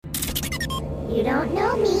You don't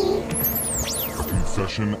know me.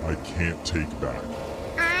 Confession I can't take back.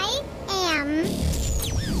 I am...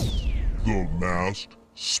 The Masked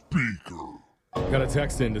Speaker. Got a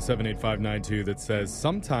text into 78592 that says,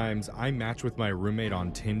 sometimes I match with my roommate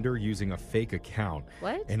on Tinder using a fake account.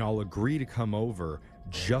 What? And I'll agree to come over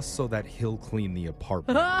just so that he'll clean the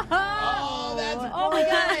apartment. Oh, that's Oh my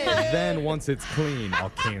God. Then once it's clean,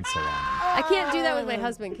 I'll cancel on him. I can't do that with my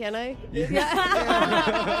husband, can I? You can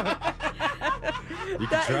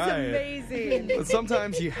That try is it. amazing. But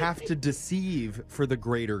sometimes you have to deceive for the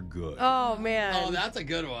greater good. Oh, man. Oh, that's a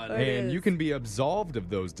good one. It And is. you can be absolved of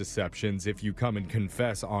those deceptions if you come and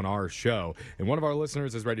confess on our show. And one of our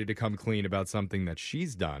listeners is ready to come clean about something that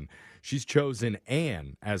she's done. She's chosen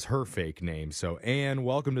Anne as her fake name. So, Anne,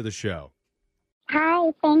 welcome to the show.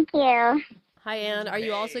 Hi, thank you. Hi, Anne. Are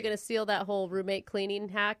you also going to steal that whole roommate cleaning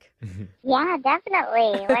hack? Yeah,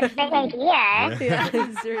 definitely. What a great idea.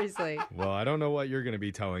 Yeah, seriously. Well, I don't know what you're going to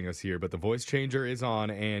be telling us here, but the voice changer is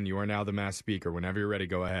on, and you are now the mass speaker. Whenever you're ready,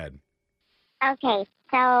 go ahead. Okay,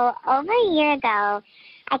 so over a year ago,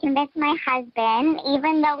 I convinced my husband,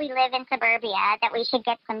 even though we live in suburbia, that we should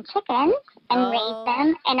get some chickens and raise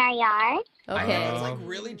them in our yard. I Okay. know, it's like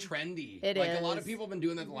really trendy. It like a lot of is. people have been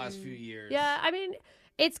doing that the last few years. Yeah, I mean,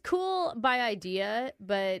 it's cool by idea,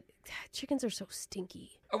 but chickens are so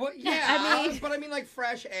stinky. Well, yeah, I mean- but I mean like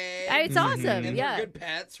fresh eggs. It's awesome, And yeah. they're good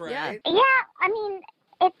pets, right? Yeah. Yeah, I mean,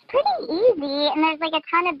 it's pretty easy, and there's like a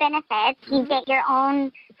ton of benefits. You get your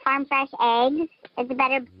own farm fresh eggs. It's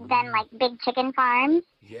better than like big chicken farms.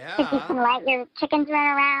 Because you can Yeah. let your chickens run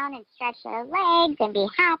around and stretch their legs and be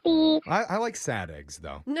happy. I like sad eggs,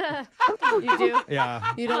 though. Nah, you do?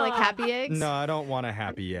 Yeah. You don't like happy eggs? No, I don't want a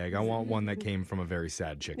happy egg. I want one that came from a very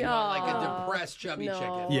sad chicken. No. Like a Aw. depressed chubby No.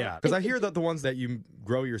 chicken. Yeah, because I hear that the ones that you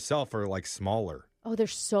grow yourself are like smaller. Oh, they're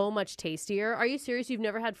so much tastier. Are you serious? You've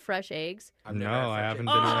never had fresh eggs? I've never No, had I fresh haven't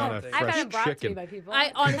eggs. been Oh, around a I've fresh had it brought to me chicken. by people.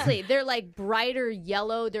 I honestly, they're like brighter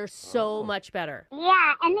yellow. They're so much better.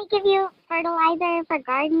 Yeah, and they give you fertilizer for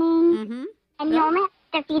gardening. Mm-hmm. And you only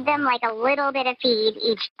have to feed them like a little bit of feed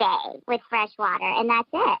each day with fresh water, and that's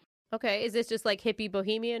it. Okay, is this just like hippie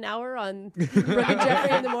bohemian hour on Brooke and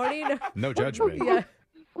Jeffrey in the morning? No judgment. Yeah.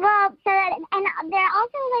 Well, and they're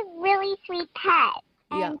also like really sweet pets.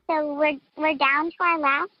 And so we're down to our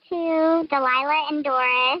last two, Delilah and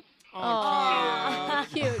Doris. Oh,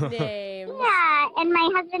 cute name. Yeah, and my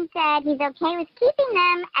husband said he's okay with keeping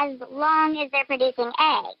them as long as they're producing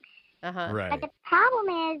eggs. Uh-huh. But Right. the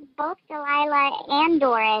problem is both Delilah and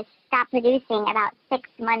Doris stopped producing about 6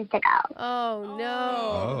 months ago. Oh, no.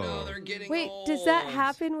 Oh, no, Oh. they're getting Wait, old. does that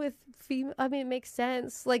happen with female? I mean, it makes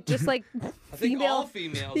sense. Like, just like I think all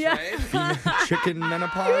female. females, Yeah. right? Chicken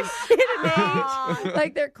menopause?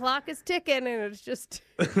 Like their clock is ticking and it's just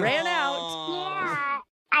ran out. Yeah,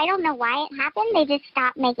 I don't know why it happened. They just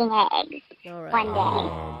stopped making eggs All right. one day.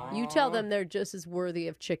 Oh. You tell them they're just as worthy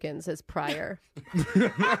of chickens as prior. I'm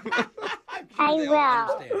sure I they all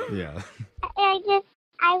will. understand. Yeah.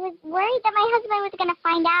 I was worried that my husband was going to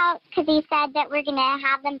find out because he said that we're going to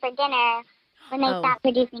have them for dinner when they Oh. stop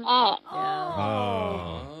producing eggs. Yeah.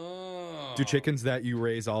 Oh. Oh. Do chickens that you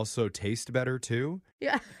raise also taste better too?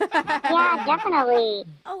 Yeah. Yeah, definitely.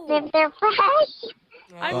 Oh. They're fresh.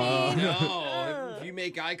 I mean, No, if you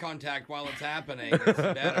make eye contact while it's happening, it's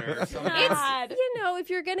better. Sometimes. it's, if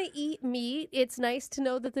you're going to eat meat, it's nice to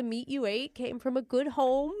know that the meat you ate came from a good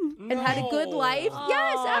home and had a good No. life.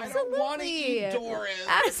 Yes, I don't want to absolutely. eat Doris.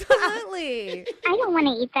 Absolutely. I don't want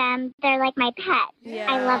to eat them. They're like my pets.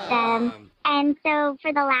 Yeah. I love them. And so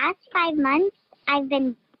for the last 5 months, I've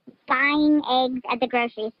been buying eggs at the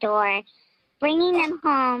grocery store, bringing them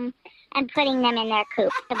home, and putting them in their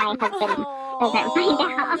coop so my husband doesn't find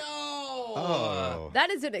out. No. Oh. That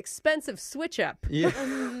is an expensive switch up. Yeah.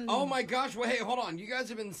 Oh my gosh! Wait, hold on. You guys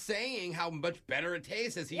have been saying how much better it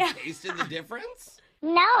tastes. Has he tasted the difference?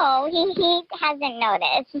 No, he hasn't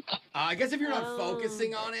noticed. I guess if you're not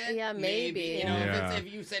focusing on it, Yeah, maybe. You know, Yeah.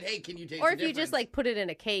 if you said, "Hey, can you taste?" Or the if you just difference?" like put it in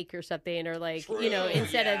a cake or something, or like, True,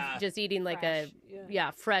 instead yeah. of just eating like Fresh,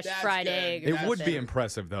 a fresh That's fried good. egg. Or It would be something.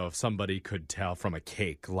 impressive, though, if somebody could tell from a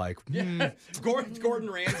cake, like, Yeah. Gordon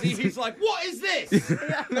Ramsay. He's like, "What is this?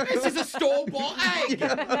 This is a store-bought egg."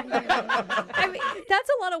 I mean, that's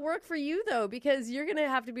a lot of work for you though, because you're gonna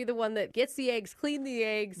have to be the one that gets the eggs, clean the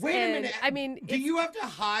eggs. Wait a and, minute. I mean, do you have to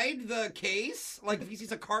hide the case? Like if he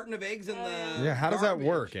sees a carton of eggs in the yeah, how does that garbage?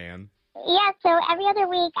 work, Anne? Yeah, so every other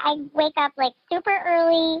week I wake up like super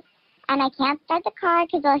early and I can't start the car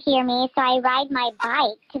because they'll hear me. So I ride my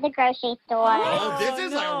bike to the grocery store. Oh, this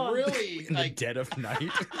is no. a really In the like. dead of night?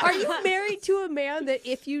 Are you married to a man that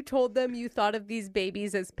if you told them you thought of these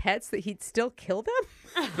babies as pets, that he'd still kill them?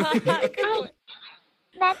 I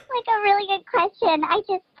that's like a really good question. I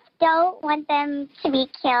just don't want them to be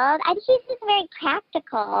killed. She's just very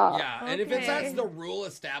practical. Yeah, and if that's Okay. the rule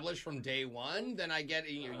established from day one, then I get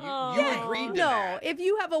you Yeah, agreed to no, that. if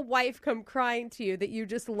you have a wife come crying to you that you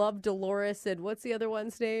just love Dolores and what's the other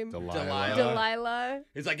one's name? Delilah. Delilah.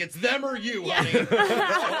 It's like it's them or you, honey.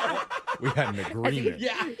 We had an agreement.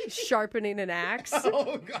 Yeah. Sharpening an axe.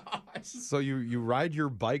 Oh gosh. So you ride your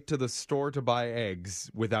bike to the store to buy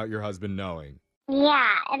eggs without your husband knowing.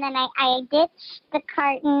 Yeah, and then I ditched the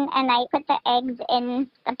carton and I put the eggs in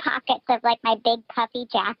the pockets of like my big puffy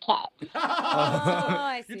jacket. Oh,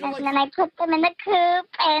 I see. And then I put them in the coop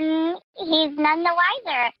and he's none the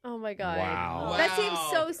wiser. Oh my God. Wow. That seems Wow.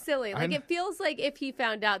 so silly. Like, I'm- it feels like if he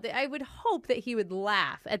found out that I would hope that he would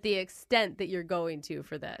laugh at the extent that you're going to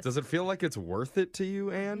for this. Does it feel like it's worth it to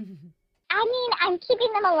you, Anne? I mean, I'm keeping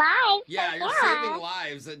them alive. Yeah, so you're saving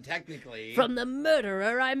lives, and technically. From the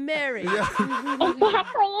murderer I married.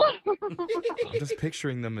 Exactly. I'm just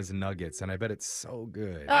picturing them as nuggets, and I bet it's so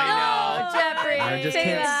good. Oh, I know. Jeffrey. I just say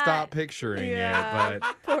can't that. stop picturing Yeah. it,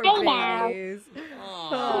 but Poor I know. babies.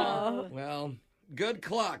 Aw. Well, good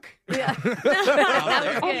cluck. Yeah.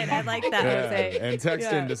 That was good. I like that, yeah. Jose. And text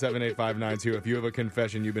Yeah. into 78592 if you have a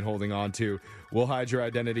confession you've been holding on to. We'll hide your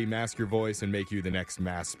identity, mask your voice, and make you the next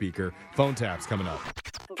mass speaker. Phone taps coming up.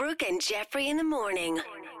 Brooke and Jeffrey in the morning.